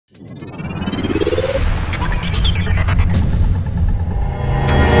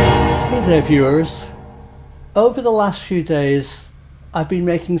there, viewers. Over the last few days, I've been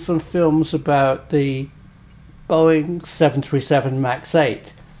making some films about the Boeing 737 MAX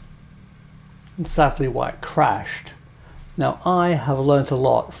 8 and sadly why it crashed. Now, I have learnt a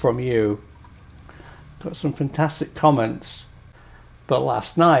lot from you. Got some fantastic comments, but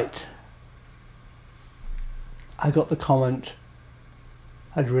last night I got the comment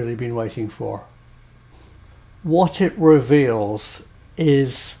I'd really been waiting for. What it reveals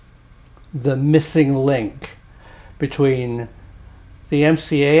is the missing link between the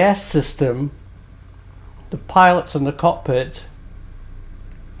MCAS system, the pilots in the cockpit,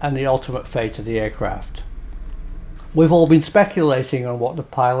 and the ultimate fate of the aircraft. We've all been speculating on what the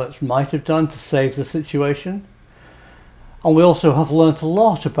pilots might have done to save the situation, and we also have learnt a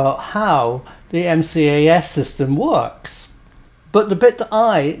lot about how the MCAS system works. But the bit that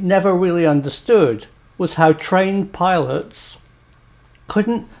I never really understood was how trained pilots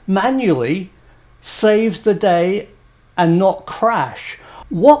couldn't manually save the day and not crash.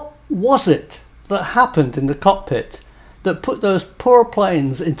 What was it that happened in the cockpit that put those poor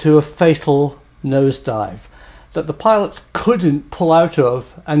planes into a fatal nosedive that the pilots couldn't pull out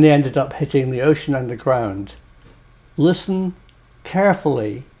of, and they ended up hitting the ocean underground? Listen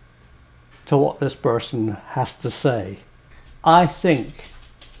carefully to what this person has to say. I think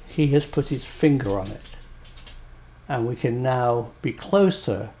he has put his finger on it, and we can now be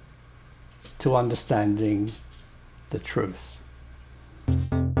closer to understanding the truth.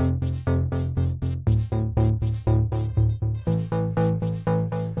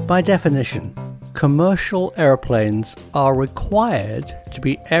 By definition, commercial airplanes are required to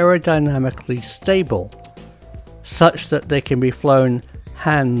be aerodynamically stable, such that they can be flown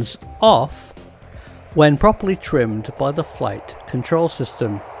hands off when properly trimmed by the flight control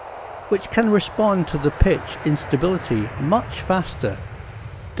system, which can respond to the pitch instability much faster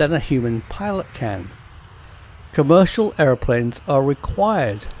than a human pilot can. Commercial airplanes are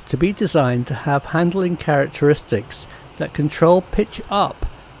required to be designed to have handling characteristics that control pitch up,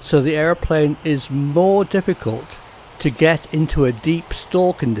 so the airplane is more difficult to get into a deep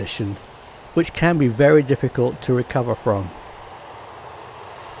stall condition, which can be very difficult to recover from.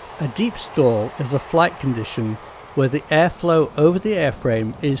 A deep stall is a flight condition where the airflow over the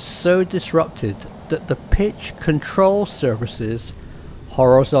airframe is so disrupted that the pitch control surfaces,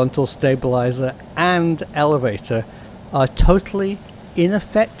 horizontal stabilizer and elevator, are totally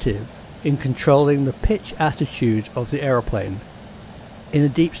ineffective in controlling the pitch attitude of the airplane. In a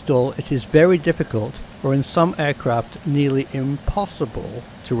deep stall, it is very difficult, or in some aircraft nearly impossible,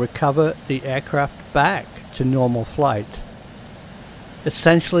 to recover the aircraft back to normal flight.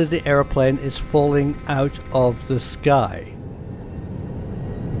 Essentially, the airplane is falling out of the sky.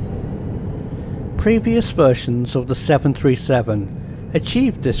 Previous versions of the 737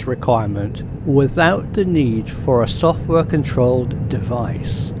 achieved this requirement without the need for a software-controlled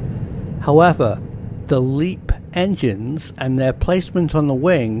device. However, the LEAP engines and their placement on the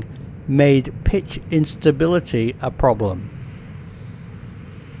wing made pitch instability a problem.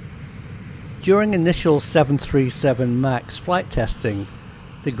 During initial 737 MAX flight testing,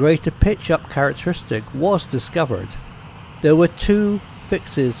 the greater pitch-up characteristic was discovered. There were two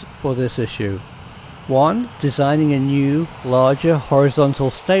fixes for this issue. One, designing a new, larger horizontal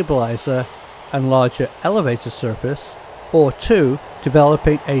stabilizer and larger elevator surface, or two,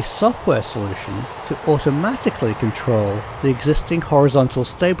 developing a software solution to automatically control the existing horizontal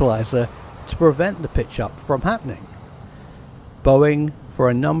stabilizer to prevent the pitch-up from happening. Boeing, for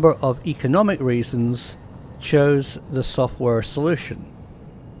a number of economic reasons, chose the software solution.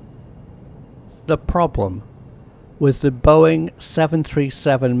 The problem with the Boeing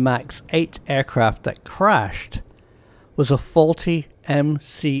 737 MAX 8 aircraft that crashed was a faulty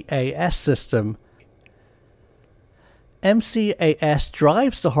MCAS system. MCAS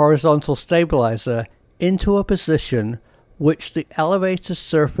drives the horizontal stabilizer into a position which the elevator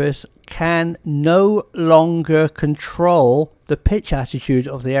surface can no longer control the pitch attitude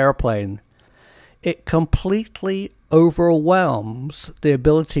of the airplane. It completely overwhelms the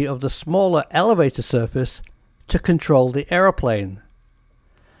ability of the smaller elevator surface to control the airplane.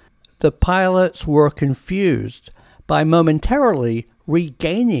 The pilots were confused by momentarily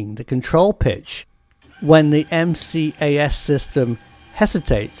regaining the control pitch when the MCAS system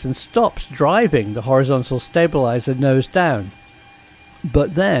hesitates and stops driving the horizontal stabilizer nose down.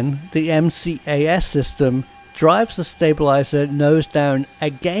 But then the MCAS system drives the stabilizer nose down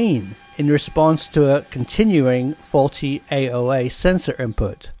again in response to a continuing faulty AOA sensor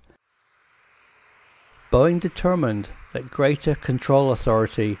input. Boeing determined that greater control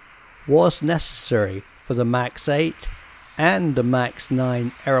authority was necessary for the MAX 8 and the MAX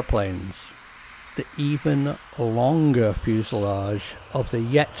 9 aeroplanes, the even longer fuselage of the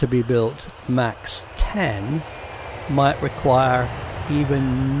yet-to-be-built MAX 10 might require even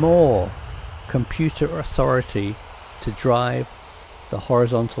more computer authority to drive the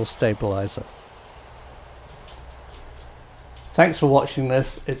horizontal stabilizer. Thanks for watching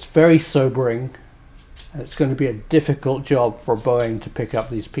this. It's very sobering, and it's going to be a difficult job for Boeing to pick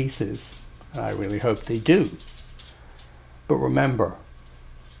up these pieces. I really hope they do. But remember,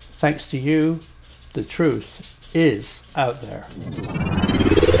 thanks to you, the truth is out there.